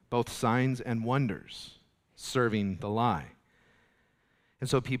 both signs and wonders, serving the lie. And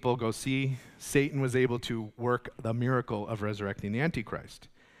so people go, see, Satan was able to work the miracle of resurrecting the Antichrist.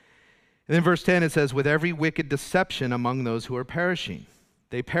 And then verse 10, it says, with every wicked deception among those who are perishing.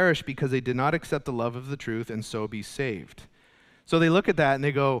 They perish because they did not accept the love of the truth and so be saved. So they look at that and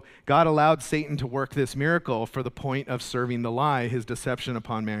they go, God allowed Satan to work this miracle for the point of serving the lie, his deception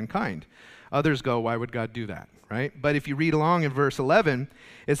upon mankind. Others go, why would God do that, right? But if you read along in verse 11,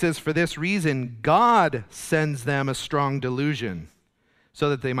 it says, for this reason, God sends them a strong delusion so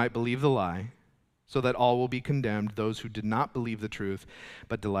that they might believe the lie, so that all will be condemned, those who did not believe the truth,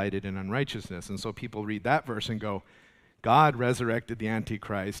 but delighted in unrighteousness. And so people read that verse and go, God resurrected the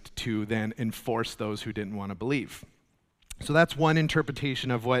Antichrist to then enforce those who didn't want to believe. So that's one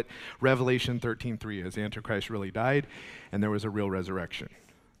interpretation of what Revelation 13:3 is. The Antichrist really died, and there was a real resurrection.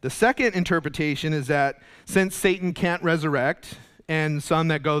 The second interpretation is that since Satan can't resurrect, and some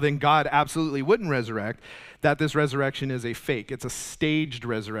that go, then God absolutely wouldn't resurrect, that this resurrection is a fake. It's a staged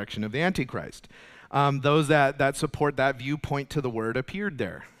resurrection of the Antichrist. Those that support that view point to the word appeared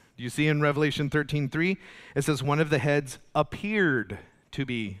there. You see in Revelation 13:3, it says one of the heads appeared to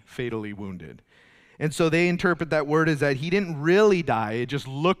be fatally wounded. And so they interpret that word as that he didn't really die, it just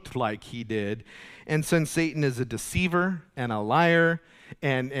looked like he did. And since Satan is a deceiver and a liar,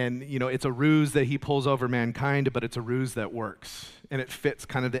 and it's a ruse that he pulls over mankind, but it's a ruse that works, and it fits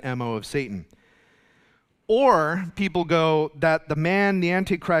kind of the MO of Satan. Or people go that the man, the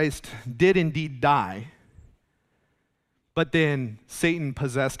Antichrist, did indeed die, but then Satan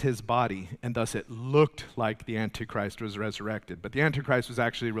possessed his body, and thus it looked like the Antichrist was resurrected. But the Antichrist was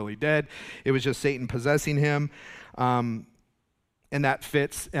actually really dead. It was just Satan possessing him. And that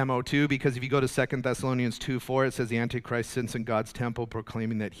fits MO2, because if you go to 2 Thessalonians 2:4, it says the Antichrist sits in God's temple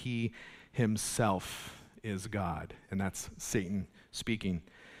proclaiming that he himself is God. And that's Satan speaking.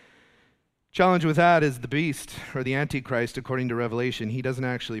 Challenge with that is the beast, or the Antichrist, according to Revelation, he doesn't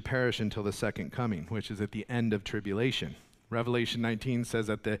actually perish until the second coming, which is at the end of tribulation. Revelation 19 says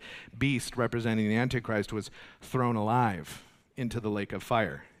that the beast representing the Antichrist was thrown alive into the lake of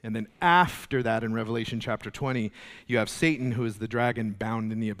fire. And then after that, in Revelation chapter 20, you have Satan, who is the dragon,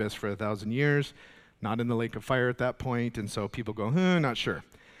 bound in the abyss for 1,000 years, not in the lake of fire at that point, and so people go, not sure.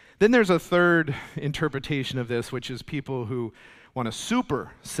 Then there's a third interpretation of this, which is people who want to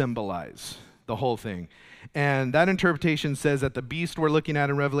super symbolize the whole thing. And that interpretation says that the beast we're looking at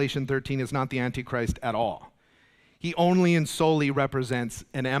in Revelation 13 is not the Antichrist at all. He only and solely represents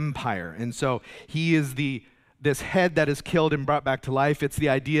an empire. And so he is this head that is killed and brought back to life. It's the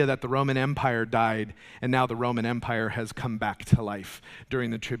idea that the Roman Empire died, and now the Roman Empire has come back to life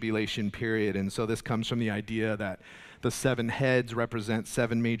during the tribulation period. And so this comes from the idea that the 7 heads represent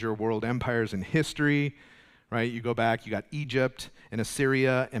 7 major world empires in history. Right? You go back, you got Egypt and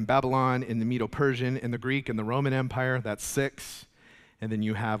Assyria and Babylon and the Medo-Persian and the Greek and the Roman Empire, that's 6. And then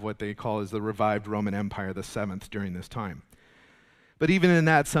you have what they call as the revived Roman Empire, the 7th during this time. But even in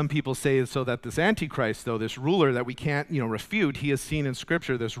that, some people say so that this Antichrist, though, this ruler that we can't, refute, he is seen in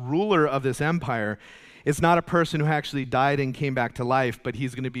Scripture, this ruler of this empire, is not a person who actually died and came back to life, but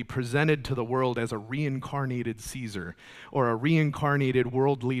he's going to be presented to the world as a reincarnated Caesar or a reincarnated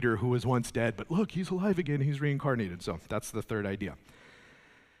world leader who was once dead, but look, he's alive again, he's reincarnated. So that's the third idea.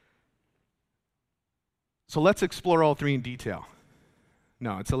 So let's explore all 3 in detail.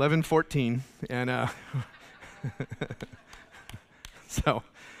 No, it's 11:14, and so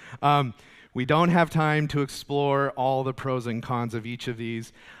we don't have time to explore all the pros and cons of each of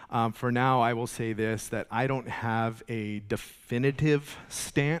these. For now, I will say this, that I don't have a definitive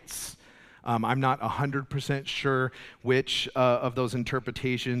stance. I'm not 100% sure which of those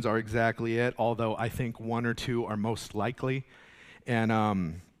interpretations are exactly it, although I think 1 or 2 are most likely.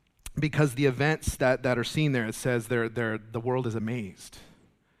 And because the events that are seen there, it says the world is amazed.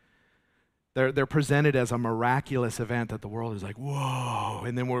 They're presented as a miraculous event that the world is like, whoa.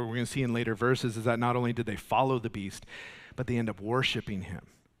 And then what we're going to see in later verses is that not only did they follow the beast, but they end up worshiping him.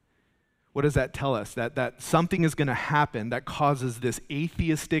 What does that tell us? That something is going to happen that causes this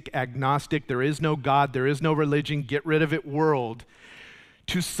atheistic, agnostic, there is no God, there is no religion, get rid of it world,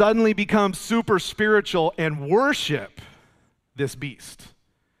 to suddenly become super spiritual and worship this beast.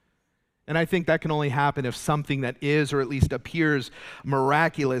 And I think that can only happen if something that is, or at least appears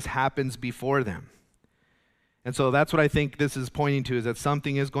miraculous, happens before them. And so that's what I think this is pointing to, is that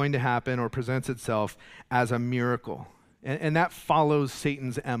something is going to happen or presents itself as a miracle. And that follows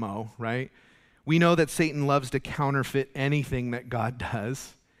Satan's MO, right? We know that Satan loves to counterfeit anything that God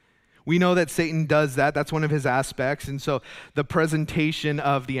does. We know that Satan does that. That's one of his aspects. And so the presentation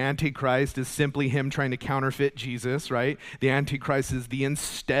of the Antichrist is simply him trying to counterfeit Jesus, right? The Antichrist is the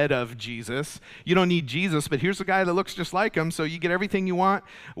instead of Jesus. You don't need Jesus, but here's a guy that looks just like him, so you get everything you want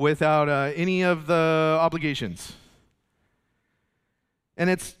without any of the obligations. And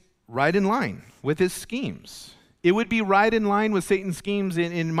it's right in line with his schemes. It would be right in line with Satan's schemes,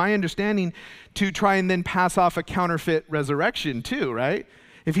 in my understanding, to try and then pass off a counterfeit resurrection too, right?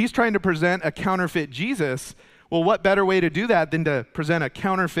 If he's trying to present a counterfeit Jesus, well, what better way to do that than to present a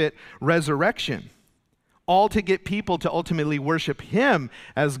counterfeit resurrection? All to get people to ultimately worship him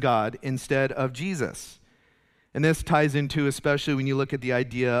as God instead of Jesus. And this ties into, especially when you look at the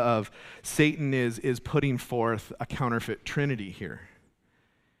idea of Satan is putting forth a counterfeit trinity here.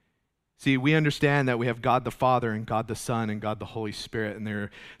 See, we understand that we have God the Father and God the Son and God the Holy Spirit, and they're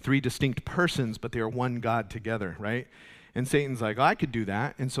 3 distinct persons, but they are one God together, right? And Satan's like, I could do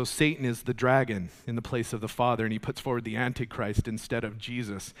that. And so Satan is the dragon in the place of the Father, and he puts forward the Antichrist instead of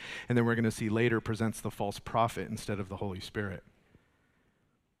Jesus. And then we're going to see later presents the false prophet instead of the Holy Spirit.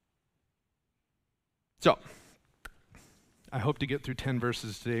 So, I hope to get through 10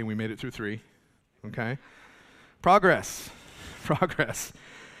 verses today, and we made it through 3. Okay? Progress.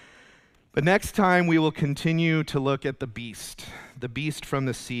 But next time we will continue to look at the beast from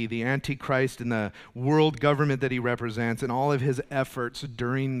the sea, the Antichrist and the world government that he represents and all of his efforts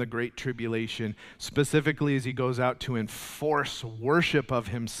during the Great Tribulation, specifically as he goes out to enforce worship of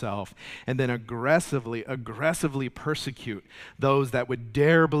himself and then aggressively persecute those that would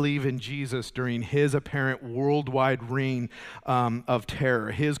dare believe in Jesus during his apparent worldwide reign of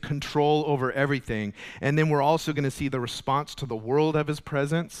terror, his control over everything. And then we're also going to see the response to the world of his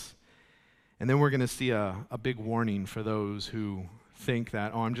presence. And then we're going to see a big warning for those who think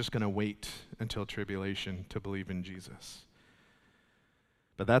that, I'm just going to wait until tribulation to believe in Jesus.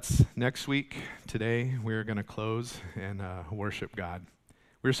 But that's next week. Today, we're going to close and worship God.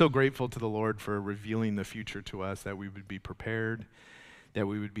 We're so grateful to the Lord for revealing the future to us, that we would be prepared, that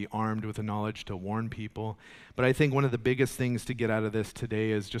we would be armed with the knowledge to warn people. But I think one of the biggest things to get out of this today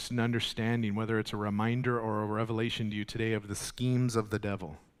is just an understanding, whether it's a reminder or a revelation to you today, of the schemes of the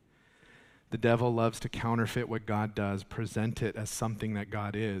devil. The devil loves to counterfeit what God does, present it as something that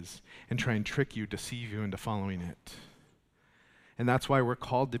God is, and try and trick you, deceive you into following it. And that's why we're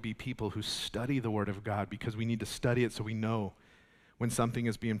called to be people who study the Word of God, because we need to study it so we know when something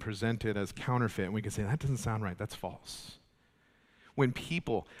is being presented as counterfeit, and we can say, that doesn't sound right, that's false. When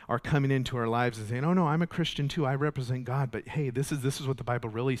people are coming into our lives and saying, oh no, I'm a Christian too, I represent God, but hey, this is what the Bible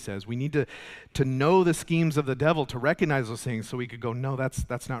really says. We need to know the schemes of the devil, to recognize those things so we could go, no,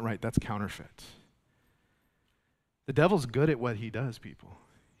 that's not right, that's counterfeit. The devil's good at what he does, people.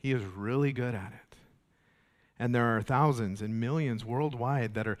 He is really good at it. And there are thousands and millions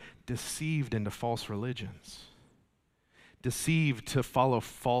worldwide that are deceived into false religions, deceived to follow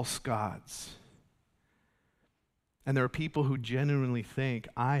false gods. And there are people who genuinely think,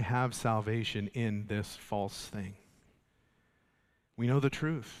 I have salvation in this false thing. We know the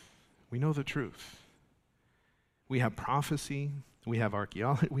truth. We know the truth. We have prophecy. We have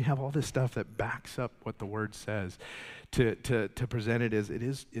archaeology. We have all this stuff that backs up what the Word says to present it as it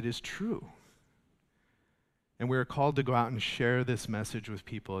is true. And we are called to go out and share this message with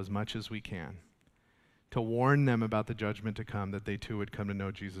people as much as we can, to warn them about the judgment to come, that they too would come to know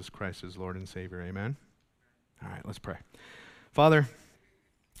Jesus Christ as Lord and Savior. Amen? All right, let's pray. Father,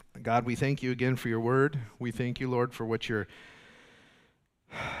 God, we thank you again for your word. We thank you, Lord, for what you're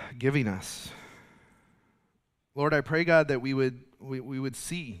giving us. Lord, I pray, God, that we would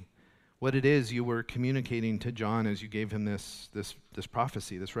see what it is you were communicating to John as you gave him this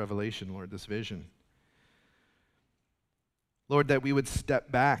prophecy, this revelation, Lord, this vision. Lord, that we would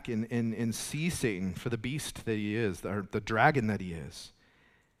step back and see Satan for the beast that he is, or the dragon that he is.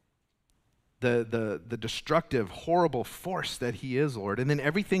 The destructive, horrible force that he is, Lord. And then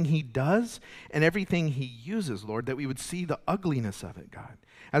everything he does and everything he uses, Lord, that we would see the ugliness of it, God.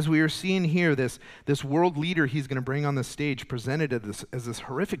 As we are seeing here, this world leader he's going to bring on the stage presented as this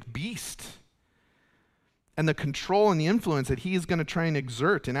horrific beast. And the control and the influence that he is going to try and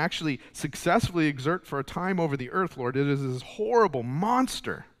exert and actually successfully exert for a time over the earth, Lord. It is this horrible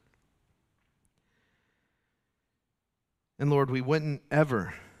monster. And Lord, we wouldn't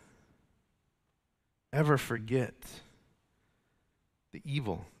ever forget the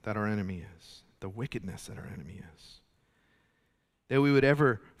evil that our enemy is, the wickedness that our enemy is. That we would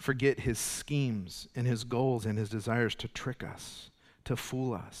ever forget his schemes and his goals and his desires to trick us, to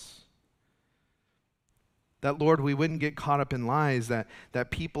fool us. That, Lord, we wouldn't get caught up in lies that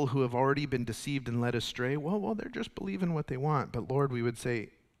people who have already been deceived and led astray, well, they're just believing what they want. But, Lord, we would say,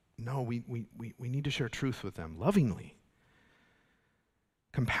 no, we need to share truth with them lovingly,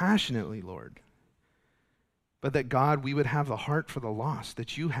 compassionately, Lord. But that, God, we would have the heart for the lost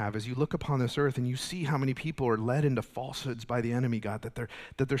that you have as you look upon this earth and you see how many people are led into falsehoods by the enemy, God,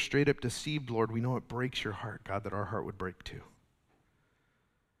 that they're straight up deceived, Lord. We know it breaks your heart, God, that our heart would break too.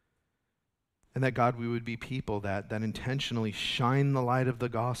 And that, God, we would be people that intentionally shine the light of the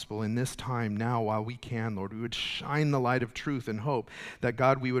gospel in this time now while we can, Lord. We would shine the light of truth and hope. That,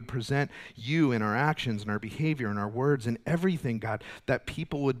 God, we would present you in our actions and our behavior and our words and everything, God, that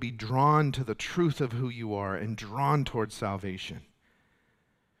people would be drawn to the truth of who you are and drawn towards salvation.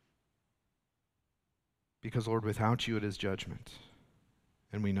 Because, Lord, without you it is judgment,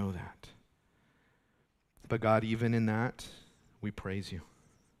 and we know that. But, God, even in that, we praise you.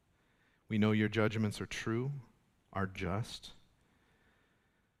 We know your judgments are true, are just.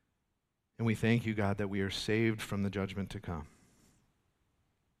 And we thank you, God, that we are saved from the judgment to come.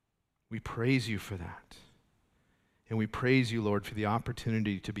 We praise you for that. And we praise you, Lord, for the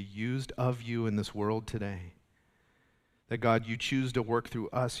opportunity to be used of you in this world today. That, God, you choose to work through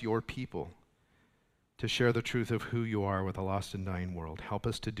us, your people, to share the truth of who you are with a lost and dying world. Help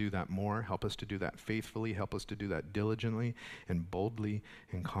us to do that more. Help us to do that faithfully. Help us to do that diligently and boldly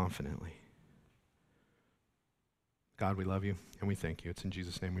and confidently. God, we love you and we thank you. It's in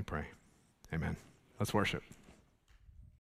Jesus' name we pray. Amen. Let's worship.